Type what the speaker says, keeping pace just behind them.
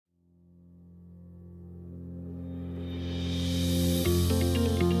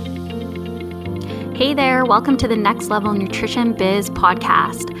Hey there, welcome to the Next Level Nutrition Biz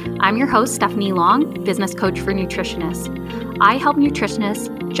podcast. I'm your host, Stephanie Long, business coach for nutritionists. I help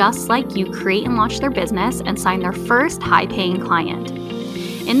nutritionists just like you create and launch their business and sign their first high-paying client.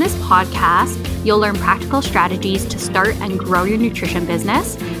 In this podcast, you'll learn practical strategies to start and grow your nutrition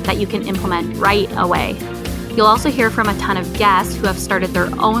business that you can implement right away. You'll also hear from a ton of guests who have started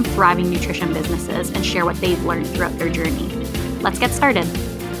their own thriving nutrition businesses and share what they've learned throughout their journey. Let's get started.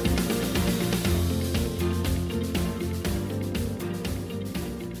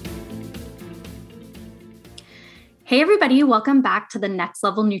 Hey everybody, welcome back to the Next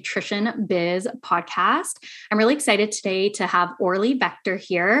Level Nutrition Biz podcast. I'm really excited today to have Orly Vector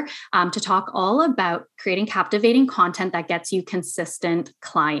here to talk all about creating captivating content that gets you consistent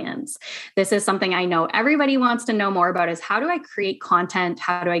clients. This is something I know everybody wants to know more about is how do I create content?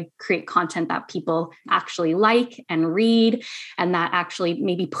 How do I create content that people actually like and read and that actually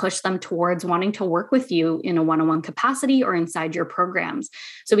maybe push them towards wanting to work with you in a one-on-one capacity or inside your programs?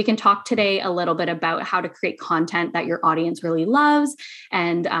 So we can talk today a little bit about how to create content that your audience really loves.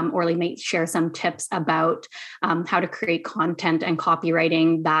 And Orly may share some tips about how to create content and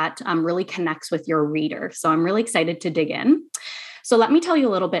copywriting that really connects with your reader. So I'm really excited to dig in. So let me tell you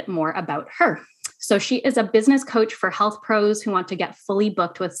a little bit more about her. So she is a business coach for health pros who want to get fully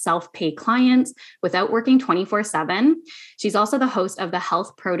booked with self-pay clients without working 24/7. She's also the host of the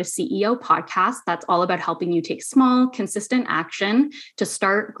Health Pro to CEO podcast that's all about helping you take small, consistent action to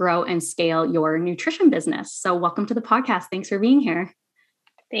start, grow, and scale your nutrition business. So welcome to the podcast. Thanks for being here.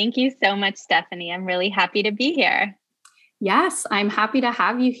 Thank you so much, Stephanie. I'm really happy to be here. Yes, I'm happy to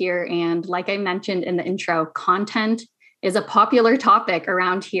have you here. And like I mentioned in the intro, content is a popular topic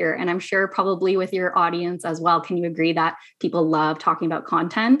around here. And I'm sure probably with your audience as well. Can you agree that people love talking about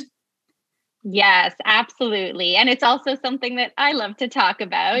content? Yes, absolutely. And it's also something that I love to talk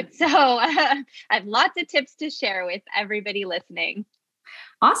about. So I have lots of tips to share with everybody listening.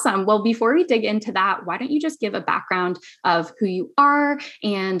 Awesome. Well, before we dig into that, why don't you just give a background of who you are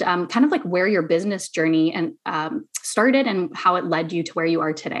and kind of like where your business journey and started and how it led you to where you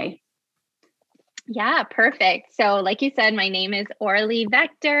are today? Yeah, perfect. So like you said, my name is Orly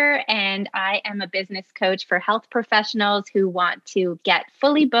Vector, and I am a business coach for health professionals who want to get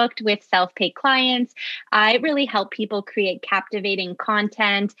fully booked with self-pay clients. I really help people create captivating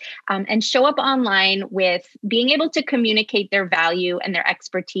content and show up online with being able to communicate their value and their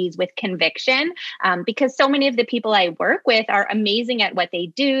expertise with conviction, because so many of the people I work with are amazing at what they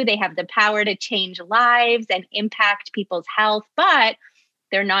do. They have the power to change lives and impact people's health, but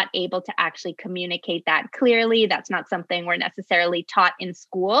they're not able to actually communicate that clearly. That's not something we're necessarily taught in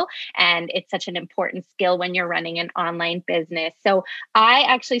school. And it's such an important skill when you're running an online business. So I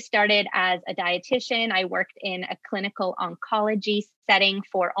actually started as a dietitian. I worked in a clinical oncology setting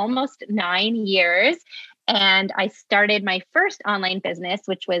for almost 9 years. And I started my first online business,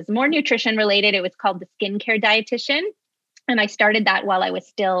 which was more nutrition related. It was called the Skincare Dietitian. And I started that while I was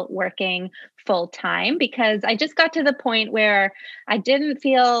still working full time because I just got to the point where I didn't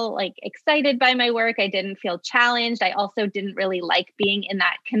feel like excited by my work. I didn't feel challenged. I also didn't really like being in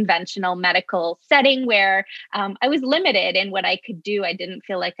that conventional medical setting where I was limited in what I could do. I didn't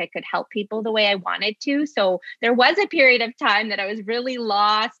feel like I could help people the way I wanted to. So there was a period of time that I was really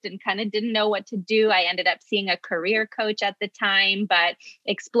lost and kind of didn't know what to do. I ended up seeing a career coach at the time, but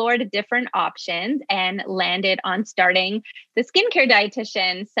explored different options and landed on starting the Skincare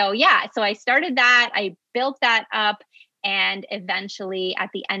Dietitian. So I started that, I built that up. And eventually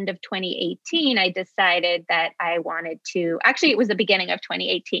at the end of 2018, I decided that I wanted to, actually, it was the beginning of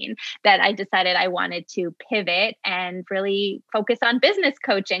 2018 that I decided I wanted to pivot and really focus on business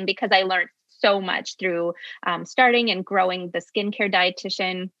coaching because I learned so much through starting and growing the Skincare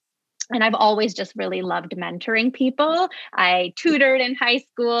Dietitian. And I've always just really loved mentoring people. I tutored in high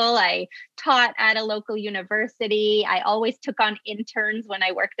school. I taught at a local university. I always took on interns when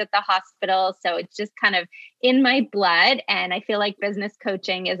I worked at the hospital. So it's just kind of in my blood. And I feel like business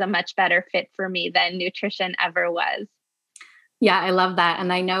coaching is a much better fit for me than nutrition ever was. Yeah, I love that.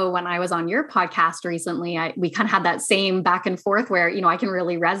 And I know when I was on your podcast recently, we kind of had that same back and forth where, I can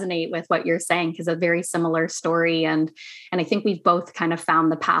really resonate with what you're saying because a very similar story. And I think we've both kind of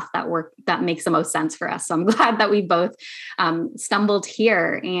found the path that makes the most sense for us. So I'm glad that we both stumbled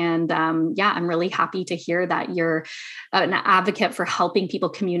here. And I'm really happy to hear that you're an advocate for helping people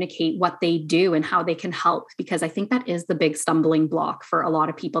communicate what they do and how they can help, because I think that is the big stumbling block for a lot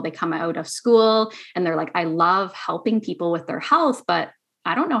of people. They come out of school and they're like, I love helping people with their health, but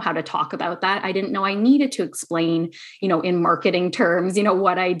I don't know how to talk about that. I didn't know I needed to explain, in marketing terms,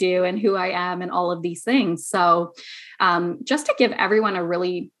 what I do and who I am and all of these things. So just to give everyone a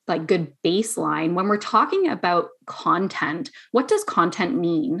really like good baseline, when we're talking about content, what does content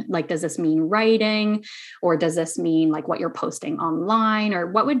mean? Like, does this mean writing, or does this mean like what you're posting online,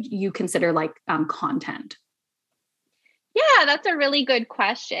 or what would you consider like content? Yeah, that's a really good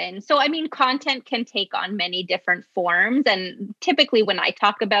question. So, I mean, content can take on many different forms. And typically, when I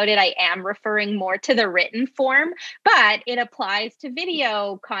talk about it, I am referring more to the written form, but it applies to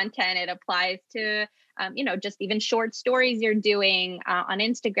video content. It applies to, just even short stories you're doing on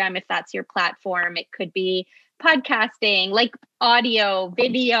Instagram, if that's your platform. It could be podcasting, like audio,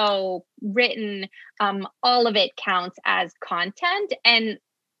 video, written, all of it counts as content. And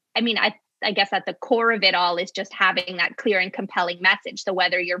I mean, I guess at the core of it all is just having that clear and compelling message. So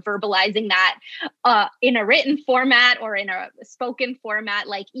whether you're verbalizing that in a written format or in a spoken format,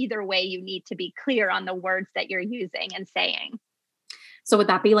 like either way, you need to be clear on the words that you're using and saying. So would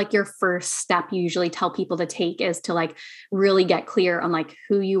that be like your first step you usually tell people to take, is to like really get clear on like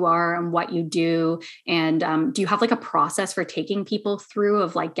who you are and what you do? And do you have like a process for taking people through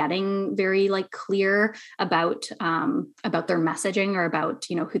of like getting very like clear about their messaging or about,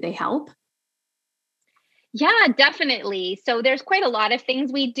 who they help? Yeah, definitely. So there's quite a lot of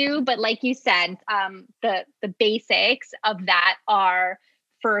things we do, but like you said, the basics of that are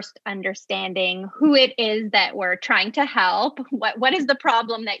first understanding who it is that we're trying to help, what is the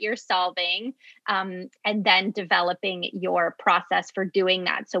problem that you're solving, and then developing your process for doing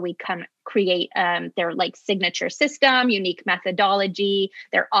that. So we can create their like signature system, unique methodology,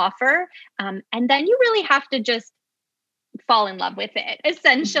 their offer, and then you really have to just fall in love with it,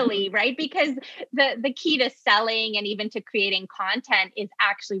 essentially, right? Because the key to selling and even to creating content is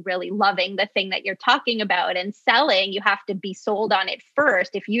actually really loving the thing that you're talking about. And selling, you have to be sold on it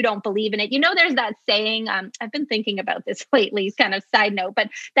first. If you don't believe in it, there's that saying, I've been thinking about this lately, kind of side note, but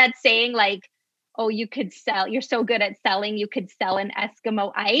that saying like, oh, you're so good at selling, you could sell an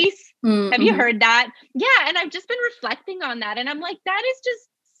Eskimo ice. Mm-hmm. Have you heard that? Yeah. And I've just been reflecting on that. And I'm like, that is just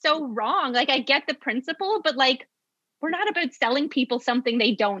so wrong. Like, I get the principle, but like, we're not about selling people something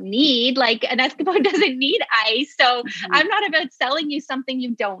they don't need. Like an Eskimo doesn't need ice. So I'm not about selling you something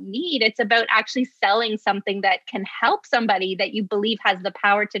you don't need. It's about actually selling something that can help somebody that you believe has the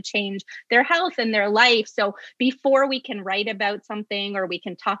power to change their health and their life. So before we can write about something or we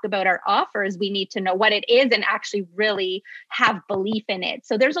can talk about our offers, we need to know what it is and actually really have belief in it.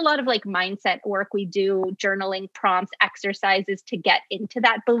 So there's a lot of like mindset work we do, journaling prompts, exercises to get into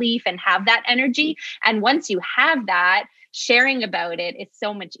that belief and have that energy. And once you have that, sharing about it is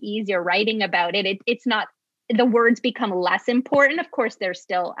so much easier. Writing about it, it's not, the words become less important. Of course, there's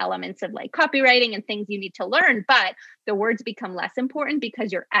still elements of like copywriting and things you need to learn, but the words become less important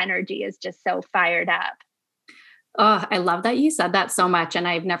because your energy is just so fired up. Oh, I love that you said that so much. And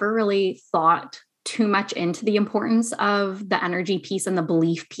I've never really thought too much into the importance of the energy piece and the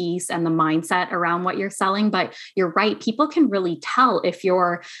belief piece and the mindset around what you're selling. But you're right. People can really tell if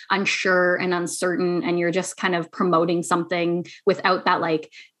you're unsure and uncertain and you're just kind of promoting something without that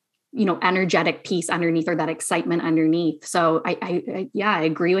like, energetic piece underneath or that excitement underneath. So I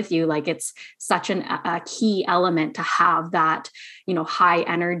agree with you. Like it's such a key element to have that, high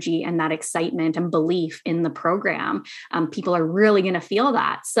energy and that excitement and belief in the program. People are really going to feel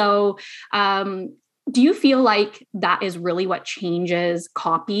that. So, do you feel like that is really what changes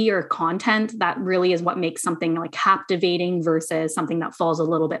copy or content? That really is what makes something like captivating versus something that falls a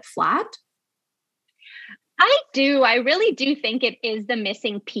little bit flat? I do. I really do think it is the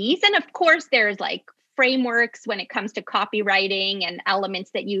missing piece. And of course, there's like frameworks when it comes to copywriting and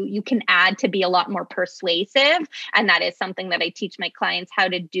elements that you can add to be a lot more persuasive. And that is something that I teach my clients how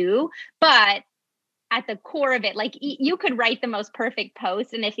to do. But at the core of it, like you could write the most perfect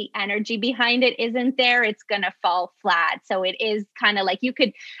post, and if the energy behind it isn't there, it's going to fall flat. So it is kind of like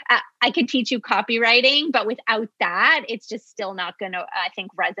I could teach you copywriting, but without that, it's just still not going to, I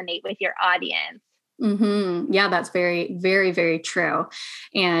think, resonate with your audience. Mm-hmm. Yeah, that's very, very, very true.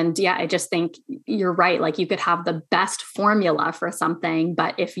 And yeah, I just think you're right. Like you could have the best formula for something,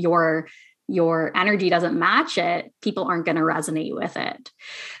 but if your energy doesn't match it, people aren't going to resonate with it.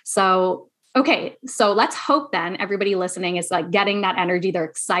 So, okay. So let's hope then everybody listening is like getting that energy. They're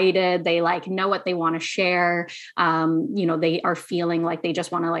excited. They like know what they want to share. They are feeling like they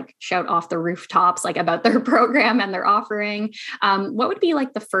just want to like shout off the rooftops, like about their program and their offering. What would be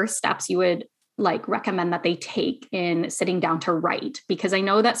like the first steps you would like recommend that they take in sitting down to write? Because I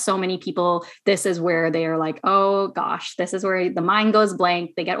know that so many people, this is where they are like, oh gosh, this is where the mind goes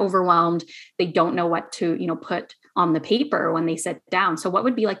blank. They get overwhelmed. They don't know what to, put on the paper when they sit down. So what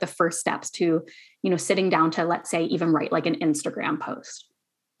would be like the first steps to, sitting down to, let's say, even write like an Instagram post?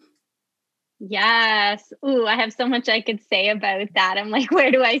 Yes. Ooh, I have so much I could say about that. I'm like,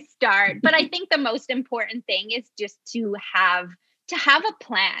 where do I start? But I think the most important thing is just to have a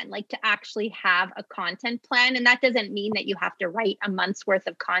plan, like to actually have a content plan. And that doesn't mean that you have to write a month's worth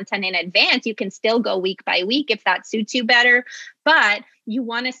of content in advance. You can still go week by week if that suits you better. But you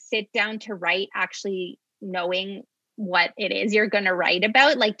want to sit down to write actually knowing what it is you're going to write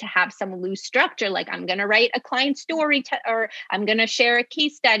about, like to have some loose structure, like I'm going to write a client story or I'm going to share a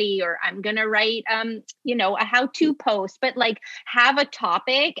case study, or I'm going to write, a how-to post, but like have a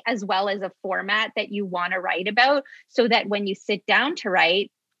topic as well as a format that you want to write about, so that when you sit down to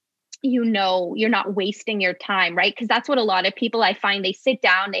write, you're not wasting your time, right? Because that's what a lot of people, I find, they sit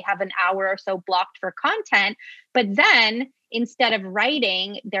down, they have an hour or so blocked for content, but then instead of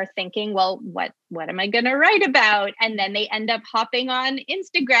writing, they're thinking, well, what am I going to write about? And then they end up hopping on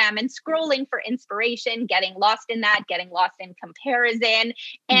Instagram and scrolling for inspiration, getting lost in that, getting lost in comparison,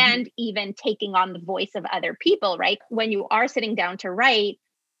 and even taking on the voice of other people, right? When you are sitting down to write,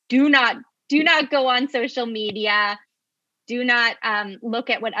 do not go on social media. Do not look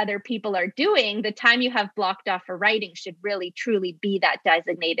at what other people are doing. The time you have blocked off for writing should really, truly be that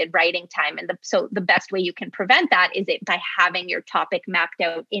designated writing time. And so the best way you can prevent that is by having your topic mapped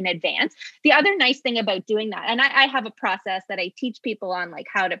out in advance. The other nice thing about doing that, and I have a process that I teach people on, like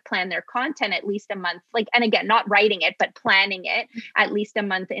how to plan their content at least a month, and again, not writing it, but planning it at least a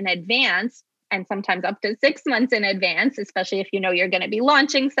month in advance. And sometimes up to 6 months in advance, especially if you're going to be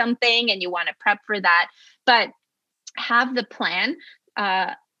launching something and you want to prep for that. But have the plan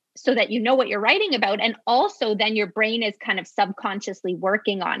so that you know what you're writing about. And also then your brain is kind of subconsciously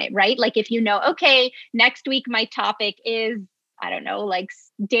working on it, right? Like if okay, next week my topic is, I don't know, like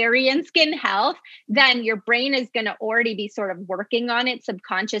dairy and skin health, then your brain is going to already be sort of working on it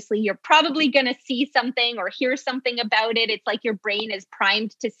subconsciously. You're probably going to see something or hear something about it. It's like your brain is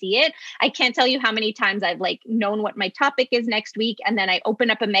primed to see it. I can't tell you how many times I've like known what my topic is next week, and then I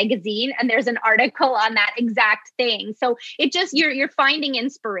open up a magazine and there's an article on that exact thing. So it just, you're finding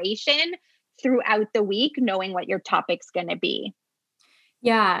inspiration throughout the week, knowing what your topic's going to be.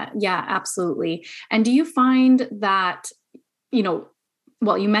 Yeah, absolutely. And do you find that,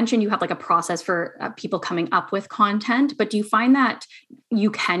 well, you mentioned you have like a process for people coming up with content, but do you find that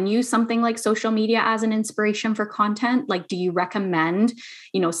you can use something like social media as an inspiration for content? Like, do you recommend,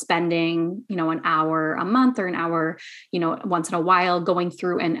 spending, an hour a month or an hour, once in a while going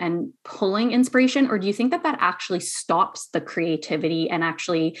through and pulling inspiration? Or do you think that actually stops the creativity and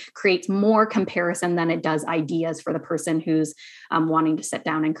actually creates more comparison than it does ideas for the person who's wanting to sit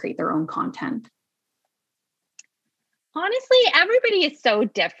down and create their own content? Honestly, everybody is so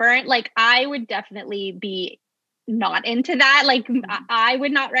different. Like I would definitely be not into that. Like I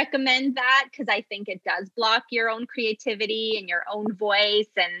would not recommend that, because I think it does block your own creativity and your own voice.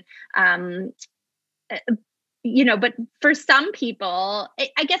 And, but for some people,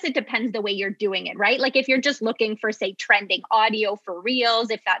 I guess it depends the way you're doing it, right? Like if you're just looking for, say, trending audio for reels,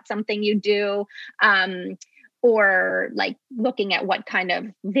 if that's something you do, or like looking at what kind of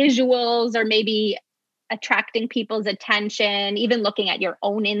visuals or maybe attracting people's attention, even looking at your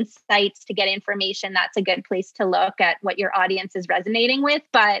own insights to get information, that's a good place to look at what your audience is resonating with.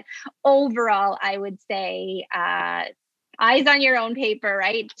 But overall, I would say eyes on your own paper,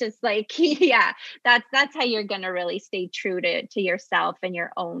 right? Just like, yeah, that's how you're going to really stay true to yourself and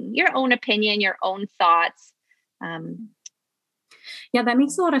your own opinion, your own thoughts. Yeah, that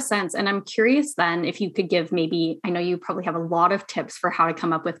makes a lot of sense. And I'm curious then if you could give maybe, I know you probably have a lot of tips for how to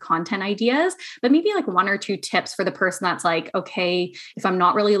come up with content ideas, but maybe like 1 or 2 tips for the person that's like, okay, if I'm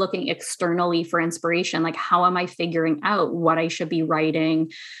not really looking externally for inspiration, like how am I figuring out what I should be writing,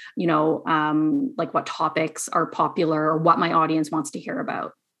 like what topics are popular or what my audience wants to hear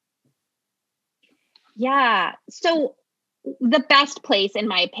about? Yeah. So the best place, in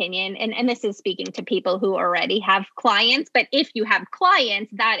my opinion, and this is speaking to people who already have clients, but if you have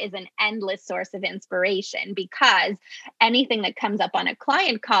clients, that is an endless source of inspiration, because anything that comes up on a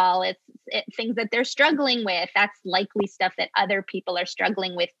client call, it's things that they're struggling with. That's likely stuff that other people are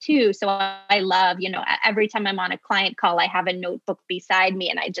struggling with too. So I love, every time I'm on a client call, I have a notebook beside me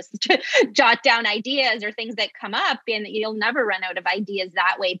and I just jot down ideas or things that come up, and you'll never run out of ideas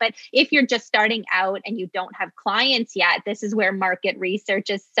that way. But if you're just starting out and you don't have clients yet, this is where market research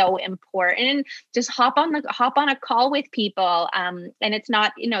is so important. Just hop on a call with people. And it's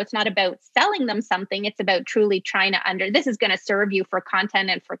not about selling them something. It's about truly trying to this is going to serve you for content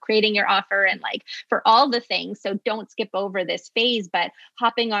and for creating your offer and like for all the things. So don't skip over this phase, but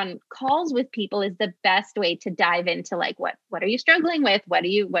hopping on calls with people is the best way to dive into like, what are you struggling with? What do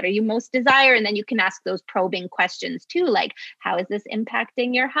you most desire? And then you can ask those probing questions too, like, how is this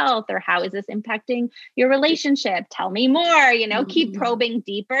impacting your health? Or how is this impacting your relationship? Tell me more, keep probing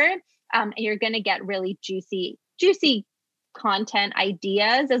deeper. And you're going to get really juicy content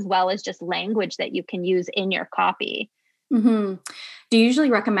ideas, as well as just language that you can use in your copy. Mm-hmm. Do you usually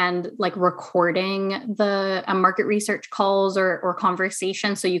recommend like recording the market research calls or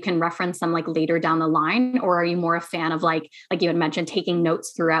conversations so you can reference them like later down the line? Or are you more a fan of like you had mentioned, taking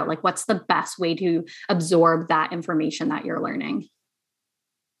notes throughout? Like what's the best way to absorb that information that you're learning?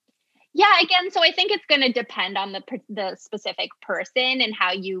 Yeah, again, so I think it's going to depend on the specific person and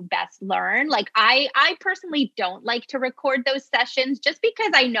how you best learn. Like I personally don't like to record those sessions just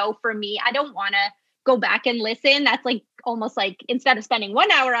because I know for me, I don't want to go back and listen. That's like almost like instead of spending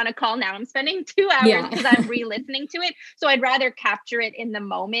 1 hour on a call, now I'm spending 2 hours because I'm re-listening to it. So I'd rather capture it in the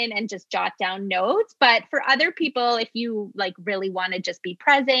moment and just jot down notes. But for other people, if you like really want to just be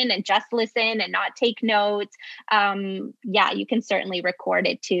present and just listen and not take notes, you can certainly record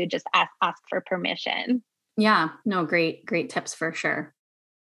it too. Just ask for permission. Yeah, no, great tips for sure.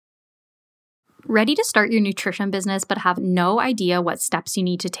 Ready to start your nutrition business but have no idea what steps you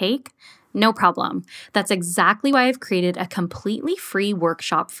need to take? No problem. That's exactly why I've created a completely free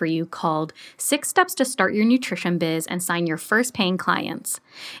workshop for you called 6 Steps to Start Your Nutrition Biz and Sign Your First Paying Clients.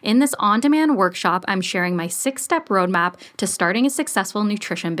 In this on-demand workshop, I'm sharing my 6-step roadmap to starting a successful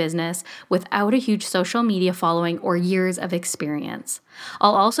nutrition business without a huge social media following or years of experience.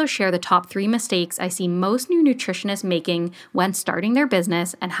 I'll also share the top 3 mistakes I see most new nutritionists making when starting their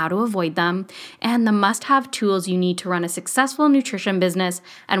business and how to avoid them, and the must-have tools you need to run a successful nutrition business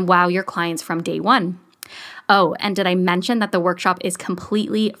and wow your clients from day one. Oh, and did I mention that the workshop is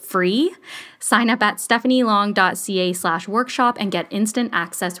completely free? Sign up at stephanielong.ca/workshop and get instant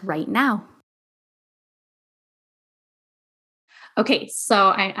access right now. Okay, so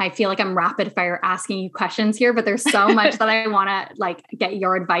I feel like I'm rapid fire asking you questions here, but there's so much that I want to like get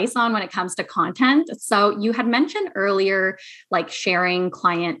your advice on when it comes to content. So you had mentioned earlier, like sharing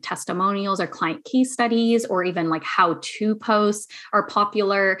client testimonials or client case studies, or even like how-to posts are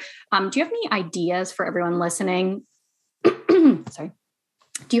popular. Do you have any ideas for everyone listening? Sorry.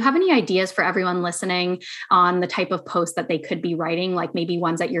 Do you have any ideas for everyone listening on the type of posts that they could be writing, like maybe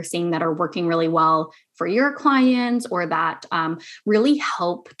ones that you're seeing that are working really well for your clients, or that really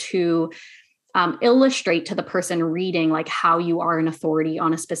help to illustrate to the person reading like how you are an authority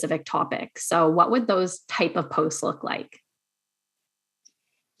on a specific topic? So what would those type of posts look like?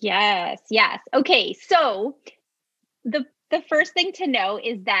 Yes. Okay, so the first thing to know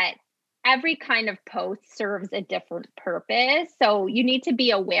is that every kind of post serves a different purpose. So you need to be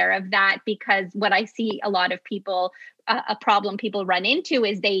aware of that, because what I see a lot of people, a problem people run into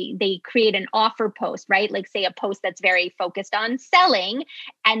is they create an offer post, right? Like say a post that's very focused on selling.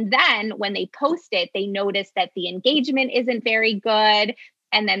 And then when they post it, they notice that the engagement isn't very good.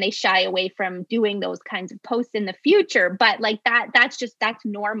 And then they shy away from doing those kinds of posts in the future. But like that's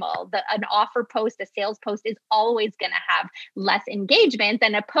normal. An offer post, a sales post is always going to have less engagement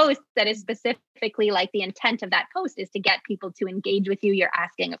than a post that is specifically like the intent of that post is to get people to engage with you. You're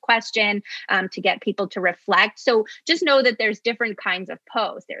asking a question, to get people to reflect. So just know that there's different kinds of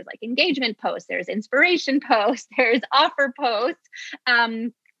posts. There's like engagement posts, there's inspiration posts, there's offer posts.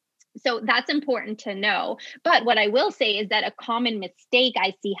 So that's important to know. But what I will say is that a common mistake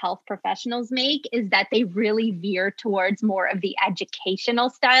I see health professionals make is that they really veer towards more of the educational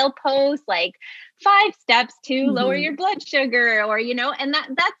style posts, like 5 steps to lower your blood sugar, or, and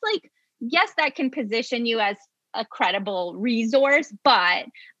that's like, yes, that can position you as a credible resource, but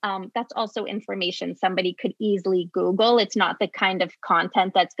that's also information somebody could easily Google. It's not the kind of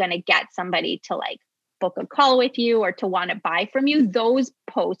content that's going to get somebody to like book a call with you or to want to buy from you. Those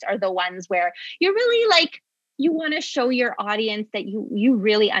posts are the ones where you're really like, you want to show your audience that you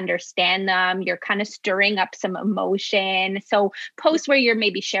really understand them. You're kind of stirring up some emotion. So posts where you're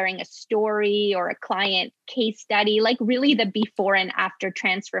maybe sharing a story or a client case study, like really the before and after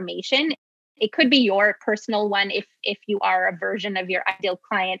transformation. It could be your personal one if you are a version of your ideal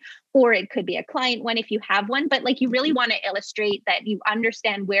client, or it could be a client one if you have one. But like you really want to illustrate that you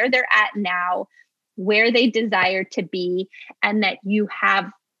understand where they're at now, where they desire to be, and that you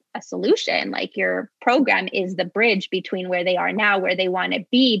have a solution. Like your program is the bridge between where they are now, where they want to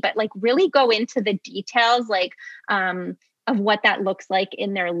be, but like really go into the details, like, of what that looks like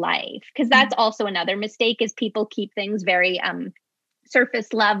in their life. Cause that's also another mistake is people keep things very,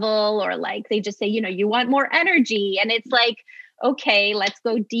 surface level, or like they just say, you want more energy. And it's like, okay, let's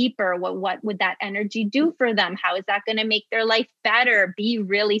go deeper. What would that energy do for them? How is that going to make their life better? Be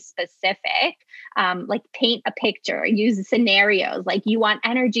really specific. Like paint a picture, use scenarios. Like you want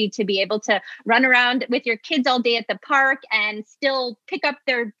energy to be able to run around with your kids all day at the park and still pick up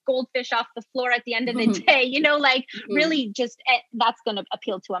their goldfish off the floor at the end of the day. Like really just that's going to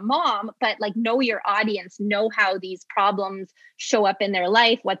appeal to a mom, but like know your audience, know how these problems show up in their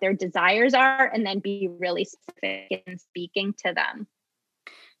life, what their desires are, and then be really specific in speaking to them.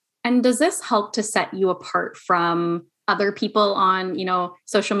 And does this help to set you apart from other people on,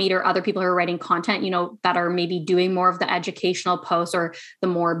 social media, or other people who are writing content, that are maybe doing more of the educational posts or the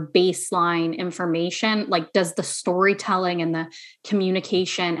more baseline information? Like, does the storytelling and the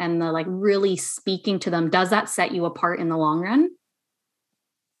communication and the like really speaking to them, does that set you apart in the long run?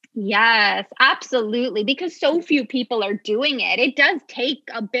 Yes, absolutely. Because so few people are doing it. It does take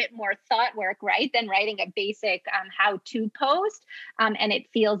a bit more thought work, right, than writing a basic how-to post. And it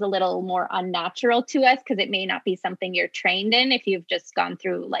feels a little more unnatural to us because it may not be something you're trained in if you've just gone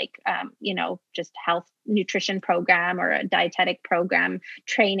through like, just health nutrition program or a dietetic program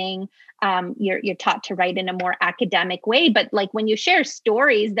training. You're taught to write in a more academic way, but like when you share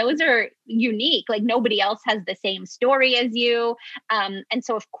stories, those are unique. Like nobody else has the same story as you. And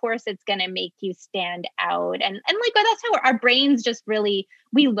so of course it's going to make you stand out. And like, that's how our brains just really,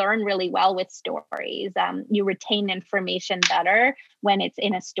 we learn really well with stories. You retain information better when it's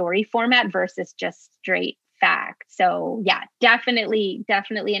in a story format versus just straight fact. So yeah, definitely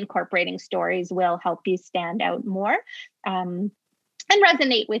incorporating stories will help you stand out more. And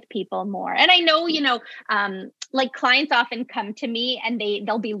resonate with people more. And I know, like clients often come to me and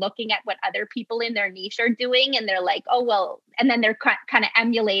they'll be looking at what other people in their niche are doing. And they're like, oh, well, and then they're kind of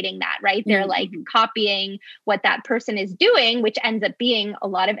emulating that, right? They're like copying what that person is doing, which ends up being a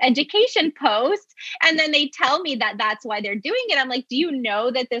lot of education posts. And then they tell me that that's why they're doing it. I'm like, do you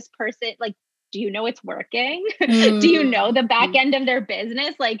know that this person, like, do you know it's working? Do you know the back end of their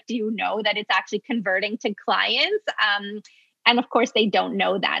business? Like, do you know that it's actually converting to clients? And of course, they don't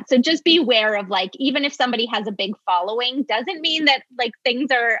know that. So just be aware of like, even if somebody has a big following, doesn't mean that like things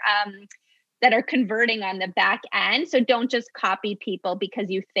are that are converting on the back end. So don't just copy people because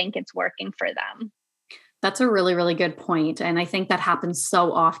you think it's working for them. That's a really, really good point. And I think that happens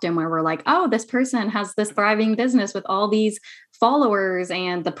so often where we're like, oh, this person has this thriving business with all these followers.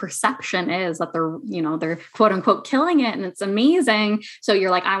 And the perception is that they're quote unquote killing it. And it's amazing. So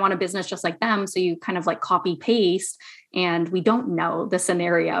you're like, I want a business just like them. So you kind of like copy paste. And we don't know the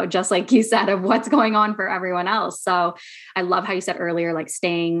scenario, just like you said, of what's going on for everyone else. So I love how you said earlier, like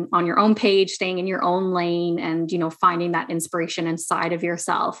staying on your own page, staying in your own lane and, finding that inspiration inside of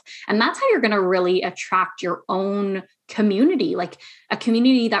yourself. And that's how you're going to really attract your own community, like a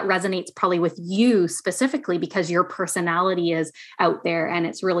community that resonates probably with you specifically because your personality is out there and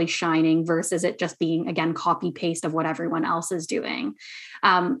it's really shining versus it just being, again, copy paste of what everyone else is doing.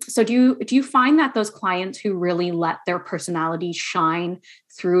 So do you find that those clients who really let their personality shine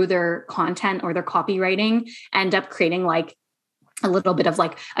through their content or their copywriting end up creating like a little bit of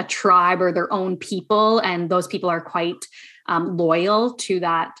like a tribe or their own people, and those people are quite loyal to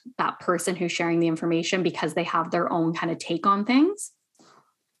that person who's sharing the information because they have their own kind of take on things?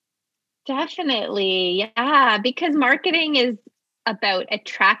 Definitely. Yeah. Because marketing is about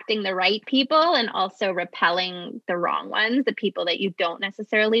attracting the right people and also repelling the wrong ones, the people that you don't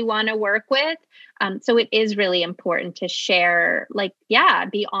necessarily want to work with. So it is really important to share,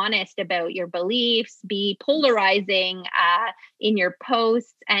 be honest about your beliefs, be polarizing in your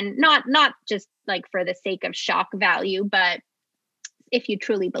posts, and not just like for the sake of shock value, but if you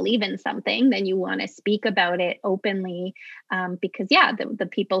truly believe in something, then you want to speak about it openly, because the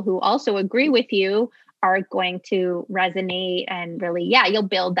people who also agree with you are going to resonate, and really, you'll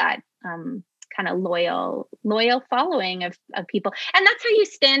build that kind of loyal following of people. And that's how you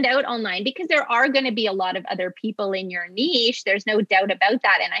stand out online, because there are going to be a lot of other people in your niche. There's no doubt about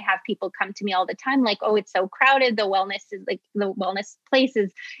that. And I have people come to me all the time like, oh, it's so crowded. The wellness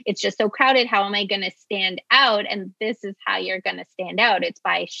places, it's just so crowded. How am I going to stand out? And this is how you're going to stand out. It's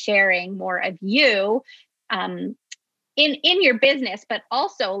by sharing more of you, in your business, but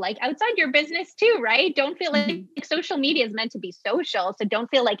also like outside your business too, right? Don't feel like social media is meant to be social. So don't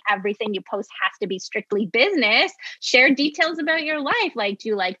feel like everything you post has to be strictly business. Share details about your life. Like, do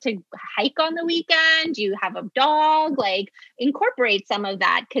you like to hike on the weekend? Do you have a dog? Like, incorporate some of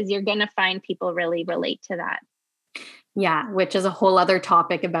that, because you're going to find people really relate to that. Yeah, which is a whole other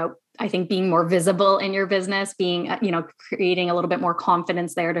topic about I think being more visible in your business, being, creating a little bit more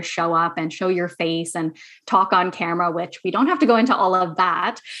confidence there to show up and show your face and talk on camera, which we don't have to go into all of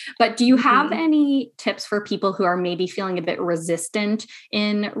that. But do you have any tips for people who are maybe feeling a bit resistant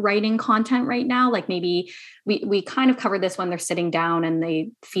in writing content right now? Like maybe we kind of covered this when they're sitting down and they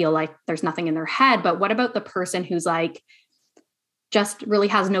feel like there's nothing in their head, but what about the person who's like, just really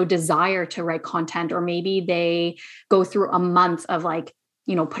has no desire to write content, or maybe they go through a month of like,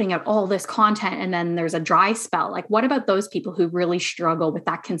 putting out all this content and then there's a dry spell? Like, what about those people who really struggle with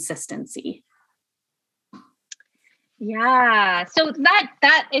that consistency? Yeah. So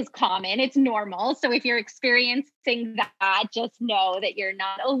that is common. It's normal. So if you're experiencing that, just know that you're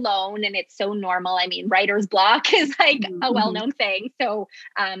not alone, and it's so normal. I mean, writer's block is like a well-known thing. So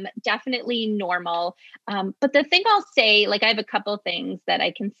definitely normal. But the thing I'll say, like I have a couple things that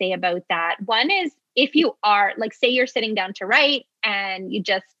I can say about that. One is, if you are like, say you're sitting down to write and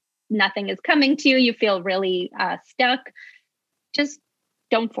nothing is coming to you, you feel really stuck, just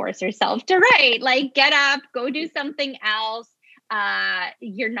don't force yourself to write. Like, get up, go do something else.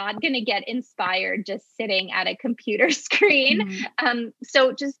 You're not going to get inspired just sitting at a computer screen.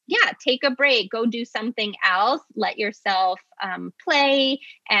 So just, take a break, go do something else, let yourself play.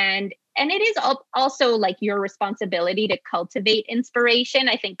 And it is also like your responsibility to cultivate inspiration.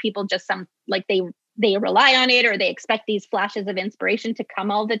 I think people just they rely on it, or they expect these flashes of inspiration to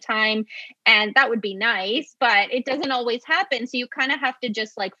come all the time. And that would be nice, but it doesn't always happen. So you kind of have to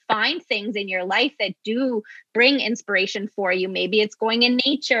just like find things in your life that do bring inspiration for you. Maybe it's going in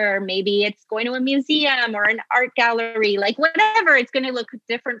nature, maybe it's going to a museum or an art gallery, like whatever. It's going to look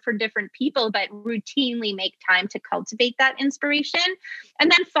different for different people, but routinely make time to cultivate that inspiration.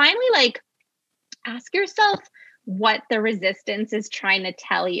 And then finally, like, ask yourself what the resistance is trying to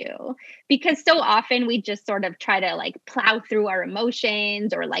tell you, because so often we just sort of try to like plow through our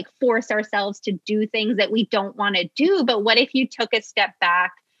emotions or like force ourselves to do things that we don't want to do. But what if you took a step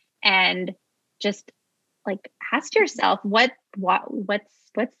back and just like asked yourself, what's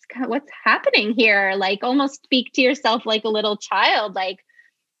happening here? Like, almost speak to yourself like a little child. Like,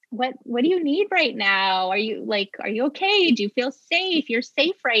 what do you need right now? Are you okay? Do you feel safe? You're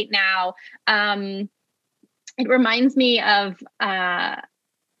safe right now. It reminds me of,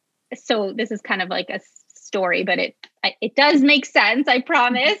 so this is kind of like a story, but it does make sense, I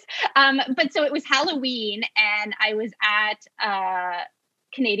promise. But so it was Halloween and I was at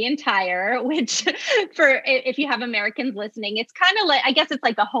Canadian Tire, which for, if you have Americans listening, it's kind of like, I guess it's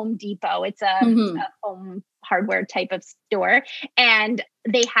like a Home Depot. It's a home hardware type of store. And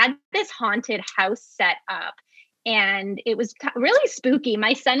they had this haunted house set up. And it was really spooky.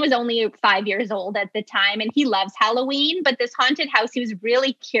 My son was only 5 years old at the time, and he loves Halloween. But this haunted house, he was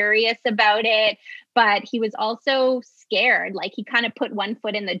really curious about it, but he was also scared. Like, he kind of put one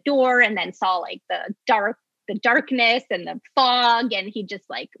foot in the door and then saw like the darkness and the fog, and he just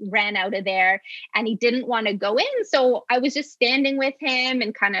like ran out of there, and he didn't want to go in. So I was just standing with him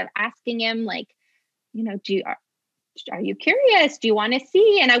and kind of asking him, like, are you curious? Do you want to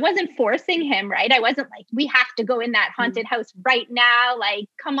see? And I wasn't forcing him, right? I wasn't like, we have to go in that haunted house right now. Like,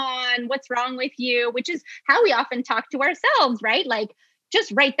 come on, what's wrong with you? Which is how we often talk to ourselves, right? Like,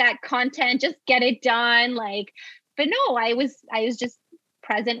 just write that content, just get it done. Like, but no, I was just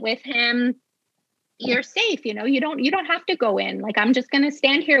present with him. You're safe, you don't have to go in. Like, I'm just going to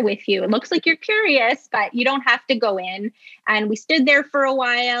stand here with you. It looks like you're curious, but you don't have to go in. And we stood there for a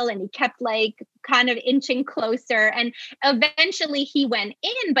while, and he kept like kind of inching closer. And eventually he went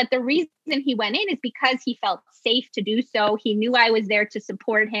in. But the reason he went in is because he felt safe to do so. He knew I was there to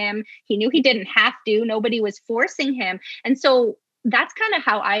support him. He knew he didn't have to. Nobody was forcing him. And so that's kind of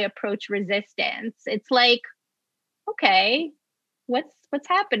how I approach resistance. It's like, okay, what's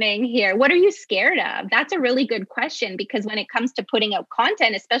happening here? What are you scared of? That's a really good question, because when it comes to putting out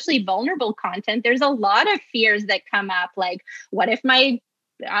content, especially vulnerable content, there's a lot of fears that come up. Like, what if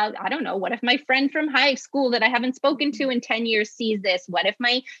what if my friend from high school that I haven't spoken to in 10 years sees this? What if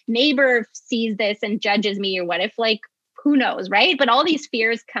my neighbor sees this and judges me? Or what if, like, who knows, right? But all these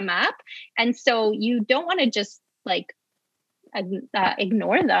fears come up. And so you don't want to just like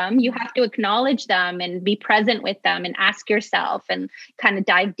ignore them. You have to acknowledge them and be present with them and ask yourself and kind of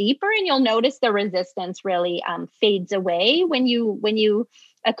dive deeper, and you'll notice the resistance really fades away when you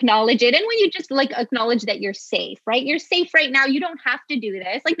acknowledge it, and when you just like acknowledge that you're safe, right? You're safe right now. You don't have to do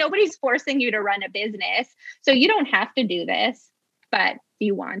this. Like, nobody's forcing you to run a business, so you don't have to do this, but do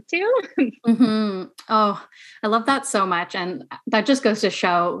you want to? Oh, I love that so much. And that just goes to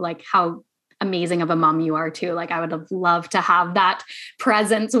show like how amazing of a mom you are too. Like I would have loved to have that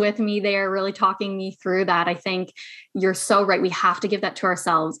presence with me there, really talking me through that. I think you're so right. We have to give that to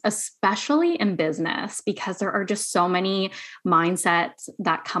ourselves, especially in business, because there are just so many mindsets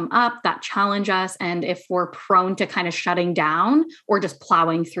that come up that challenge us. And if we're prone to kind of shutting down or just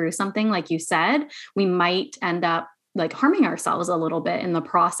plowing through something, like you said, we might end up like harming ourselves a little bit in the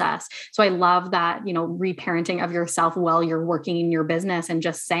process. So I love that, reparenting of yourself while you're working in your business and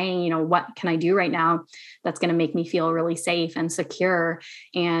just saying, what can I do right now that's going to make me feel really safe and secure?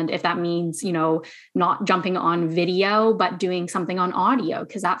 And if that means, not jumping on video, but doing something on audio,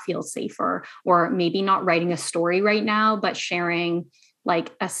 because that feels safer, or maybe not writing a story right now, but sharing like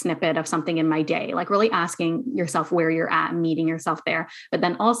a snippet of something in my day, like really asking yourself where you're at and meeting yourself there. But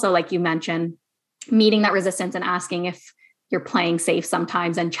then also, like you mentioned, meeting that resistance and asking if you're playing safe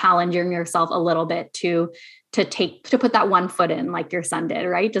sometimes and challenging yourself a little bit to put that one foot in, like your son did,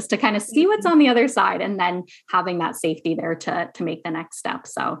 right? Just to kind of see what's on the other side, and then having that safety there to make the next step.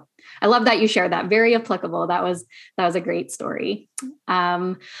 So I love that you shared that. Very applicable. That was a great story.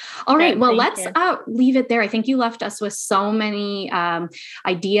 All right. Well, let's leave it there. I think you left us with so many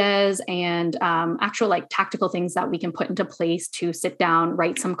ideas and actual like tactical things that we can put into place to sit down,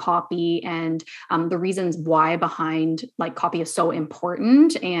 write some copy, and the reasons why behind like copy is so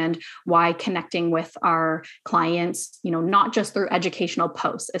important, and why connecting with our clients, not just through educational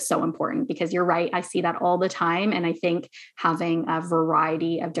posts is so important, because you're right. I see that all the time. And I think having a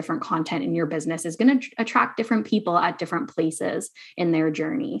variety of different content in your business is going to attract different people at different places in their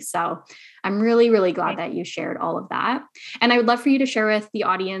journey. So I'm really, really glad that you shared all of that. And I would love for you to share with the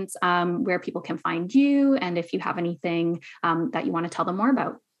audience where people can find you, and if you have anything that you want to tell them more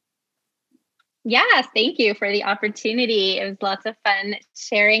about. Yes, thank you for the opportunity. It was lots of fun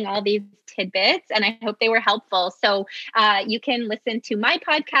sharing all these tidbits, and I hope they were helpful. So you can listen to my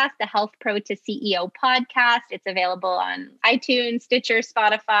podcast, the Health Pro to CEO podcast. It's available on iTunes, Stitcher,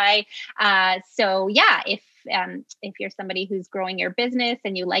 Spotify. So yeah, if you're somebody who's growing your business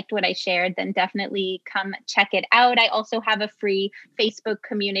and you liked what I shared, then definitely come check it out. I also have a free Facebook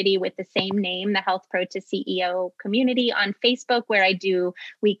community with the same name, the Health Pro to CEO community on Facebook, where I do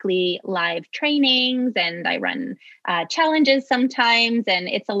weekly live trainings and I run challenges sometimes, and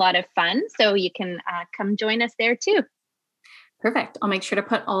it's a lot of fun. So you can come join us there too. Perfect. I'll make sure to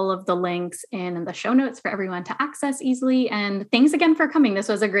put all of the links in the show notes for everyone to access easily. And thanks again for coming. This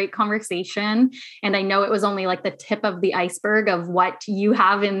was a great conversation. And I know it was only like the tip of the iceberg of what you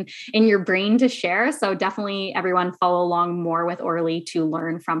have in your brain to share. So definitely everyone follow along more with Orly to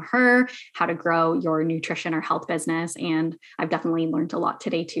learn from her how to grow your nutrition or health business. And I've definitely learned a lot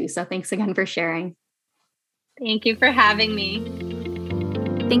today too. So thanks again for sharing. Thank you for having me.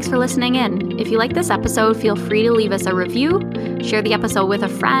 Thanks for listening in. If you like this episode, feel free to leave us a review, share the episode with a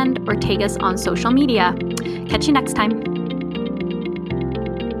friend, or tag us on social media. Catch you next time.